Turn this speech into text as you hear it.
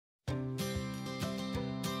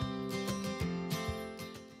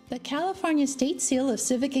The California State Seal of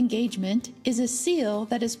Civic Engagement is a seal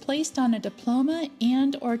that is placed on a diploma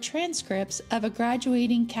and/or transcripts of a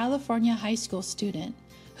graduating California high school student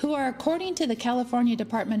who are, according to the California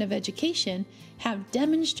Department of Education, have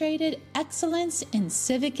demonstrated excellence in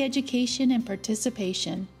civic education and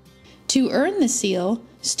participation. To earn the seal,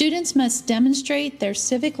 students must demonstrate their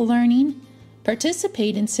civic learning,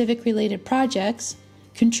 participate in civic-related projects,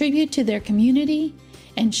 contribute to their community,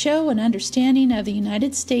 and show an understanding of the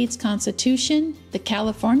United States Constitution, the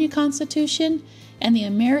California Constitution, and the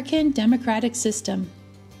American democratic system.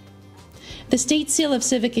 The State Seal of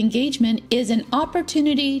Civic Engagement is an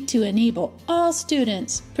opportunity to enable all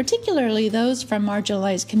students, particularly those from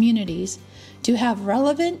marginalized communities, to have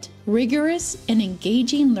relevant, rigorous, and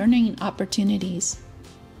engaging learning opportunities.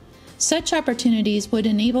 Such opportunities would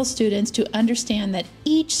enable students to understand that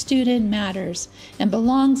each student matters and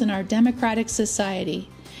belongs in our democratic society,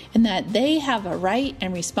 and that they have a right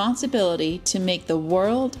and responsibility to make the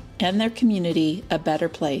world and their community a better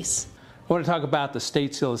place. I want to talk about the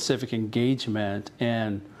State Seal of Civic Engagement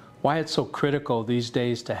and why it's so critical these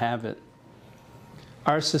days to have it.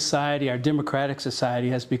 Our society, our democratic society,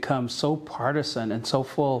 has become so partisan and so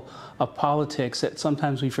full of politics that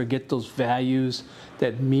sometimes we forget those values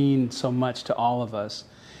that mean so much to all of us.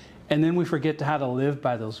 And then we forget how to live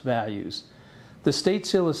by those values. The State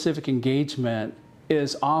Seal of Civic Engagement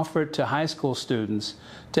is offered to high school students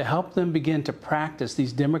to help them begin to practice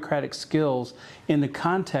these democratic skills in the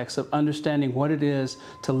context of understanding what it is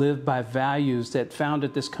to live by values that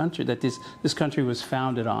founded this country, that this country was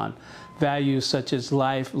founded on. Values such as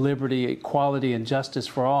life, liberty, equality, and justice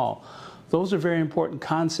for all. Those are very important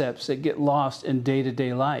concepts that get lost in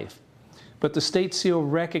day-to-day life. But the State Seal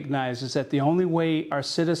recognizes that the only way our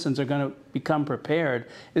citizens are going to become prepared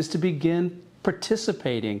is to begin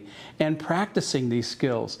participating and practicing these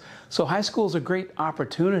skills. So high school is a great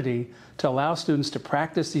opportunity to allow students to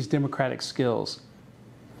practice these democratic skills.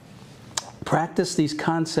 Practice these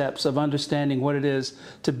concepts of understanding what it is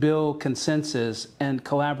to build consensus and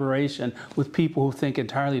collaboration with people who think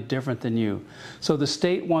entirely different than you. So the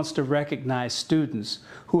state wants to recognize students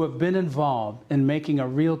who have been involved in making a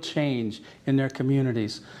real change in their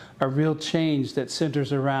communities, a real change that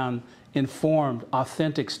centers around informed,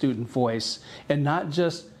 authentic student voice, and not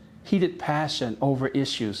just heated passion over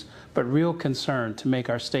issues, but real concern to make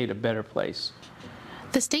our state a better place.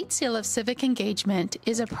 The State Seal of Civic Engagement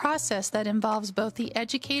is a process that involves both the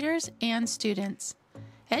educators and students.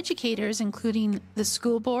 Educators, including the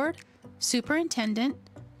school board, superintendent,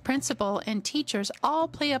 principal, and teachers, all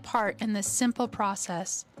play a part in this simple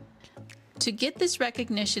process. To get this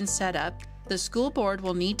recognition set up, the school board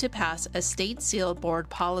will need to pass a State Seal board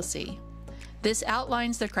policy. This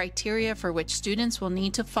outlines the criteria for which students will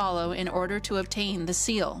need to follow in order to obtain the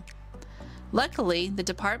seal. Luckily, the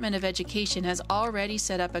Department of Education has already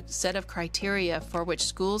set up a set of criteria for which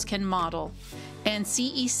schools can model, and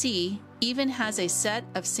CEC even has a set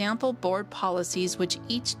of sample board policies which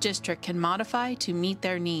each district can modify to meet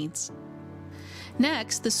their needs.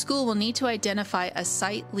 Next, the school will need to identify a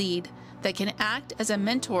site lead that can act as a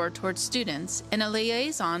mentor towards students and a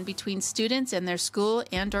liaison between students and their school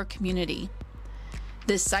and/or community.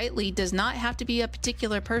 This site lead does not have to be a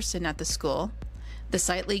particular person at the school. The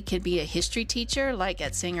site lead could be a history teacher, like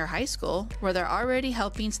at Sanger High School, where they're already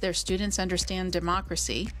helping their students understand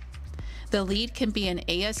democracy. The lead can be an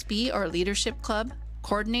ASB or leadership club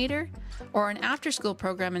coordinator, or an after-school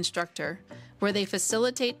program instructor, where they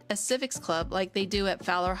facilitate a civics club like they do at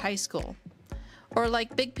Fowler High School. Or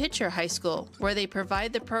like Big Picture High School, where they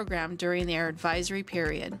provide the program during their advisory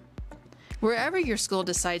period. Wherever your school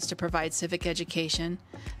decides to provide civic education,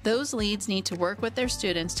 those leads need to work with their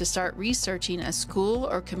students to start researching a school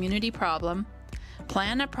or community problem,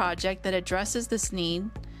 plan a project that addresses this need,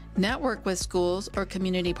 network with schools or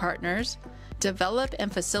community partners, develop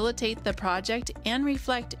and facilitate the project, and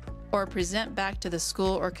reflect or present back to the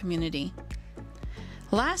school or community.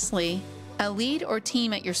 Lastly, a lead or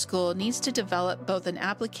team at your school needs to develop both an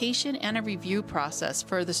application and a review process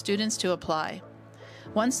for the students to apply.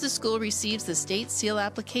 Once the school receives the State Seal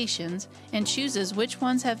applications and chooses which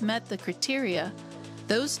ones have met the criteria,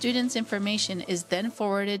 those students' information is then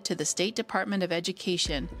forwarded to the State Department of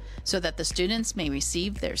Education so that the students may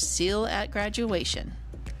receive their seal at graduation.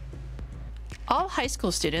 All high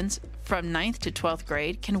school students from 9th to 12th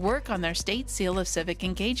grade can work on their State Seal of Civic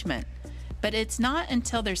Engagement, but it's not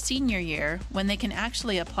until their senior year when they can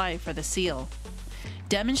actually apply for the seal.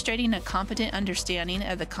 Demonstrating a competent understanding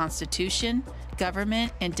of the Constitution,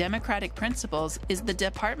 government, and democratic principles is the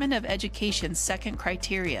Department of Education's second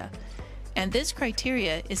criteria, And this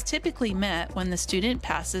criteria is typically met when the student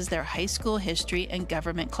passes their high school history and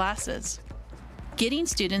government classes. Getting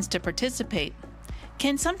students to participate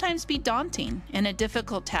can sometimes be daunting and a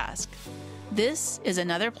difficult task. This is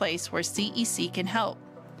another place where CEC can help.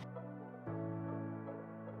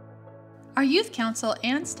 Our Youth Council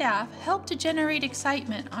and staff help to generate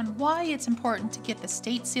excitement on why it's important to get the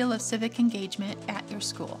State Seal of Civic Engagement at your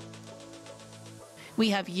school. We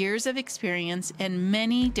have years of experience and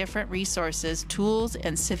many different resources, tools,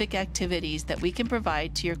 and civic activities that we can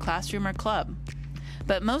provide to your classroom or club.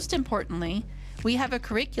 But most importantly, we have a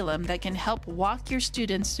curriculum that can help walk your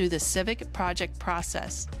students through the civic project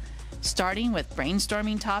process, starting with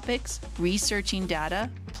brainstorming topics, researching data,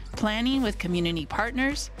 planning with community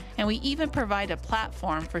partners, and we even provide a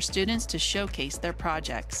platform for students to showcase their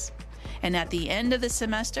projects. And at the end of the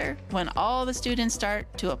semester, when all the students start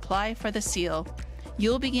to apply for the seal,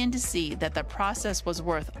 you'll begin to see that the process was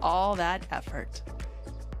worth all that effort.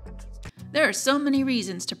 There are so many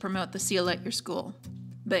reasons to promote the seal at your school,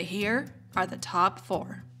 but here are the top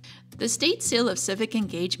 4. The State Seal of Civic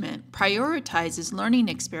Engagement prioritizes learning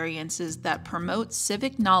experiences that promote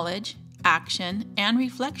civic knowledge, action, and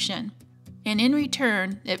reflection. And in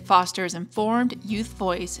return, it fosters informed youth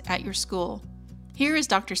voice at your school. Here is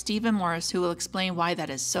Dr. Stephen Morris, who will explain why that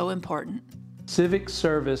is so important. Civic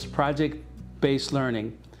service project-based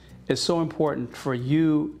learning is so important for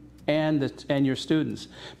you and your students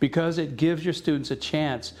because it gives your students a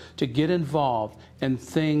chance to get involved in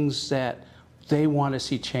things that they want to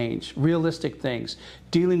see change, realistic things,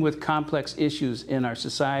 dealing with complex issues in our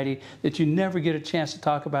society that you never get a chance to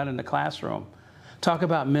talk about in the classroom. Talk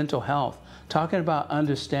about mental health, talking about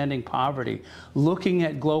understanding poverty, looking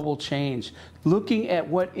at global change, looking at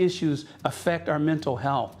what issues affect our mental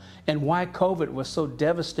health, and why COVID was so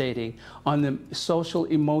devastating on the social,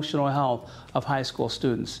 emotional health of high school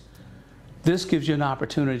students. This gives you an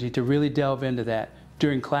opportunity to really delve into that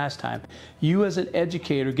during class time. You as an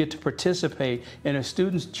educator get to participate in a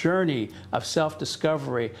student's journey of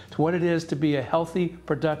self-discovery to what it is to be a healthy,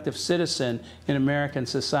 productive citizen in American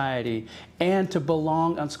society and to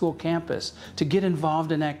belong on school campus, to get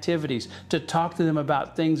involved in activities, to talk to them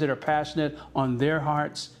about things that are passionate on their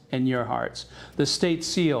hearts and your hearts. The State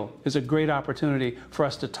Seal is a great opportunity for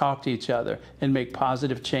us to talk to each other and make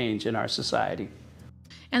positive change in our society.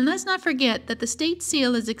 And let's not forget that the State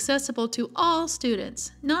Seal is accessible to all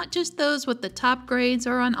students, not just those with the top grades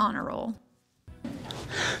or on honor roll.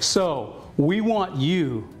 So we want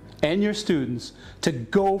you and your students to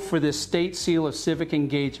go for this State Seal of Civic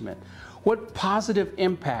Engagement. What positive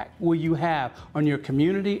impact will you have on your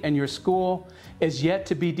community and your school is yet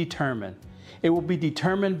to be determined. It will be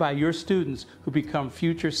determined by your students who become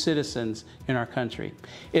future citizens in our country.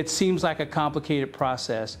 It seems like a complicated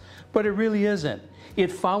process, but it really isn't. It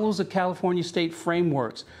follows the California state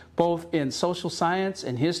frameworks, both in social science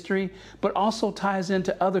and history, but also ties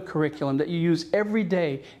into other curriculum that you use every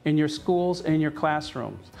day in your schools and in your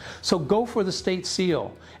classrooms. So go for the State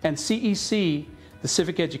Seal, and CEC, the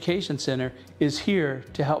Civic Education Center, is here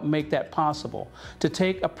to help make that possible, to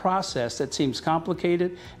take a process that seems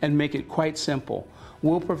complicated and make it quite simple.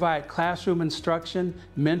 We'll provide classroom instruction,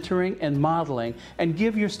 mentoring, and modeling, and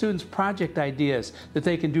give your students project ideas that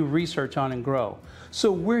they can do research on and grow.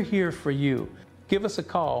 So we're here for you. Give us a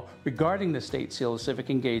call regarding the State Seal of Civic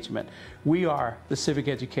Engagement. We are the Civic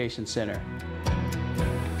Education Center.